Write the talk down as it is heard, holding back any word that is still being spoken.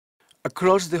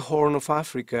Across the Horn of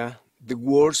Africa, the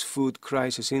worst food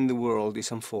crisis in the world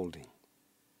is unfolding.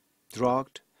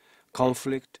 Drought,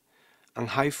 conflict, and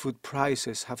high food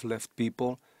prices have left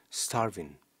people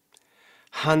starving.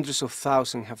 Hundreds of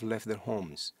thousands have left their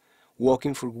homes,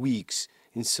 walking for weeks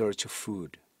in search of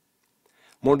food.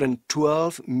 More than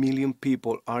 12 million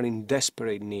people are in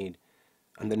desperate need,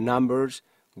 and the numbers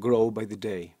grow by the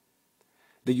day.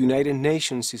 The United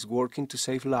Nations is working to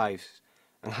save lives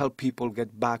and help people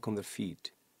get back on their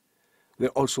feet. We're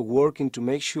also working to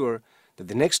make sure that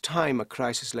the next time a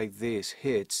crisis like this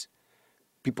hits,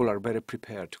 people are better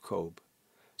prepared to cope,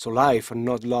 so lives are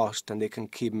not lost and they can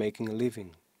keep making a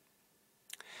living.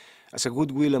 As a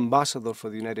goodwill ambassador for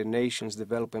the United Nations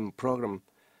Development Program,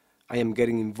 I am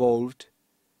getting involved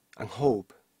and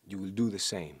hope you will do the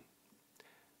same.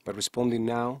 By responding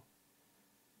now,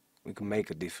 we can make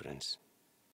a difference.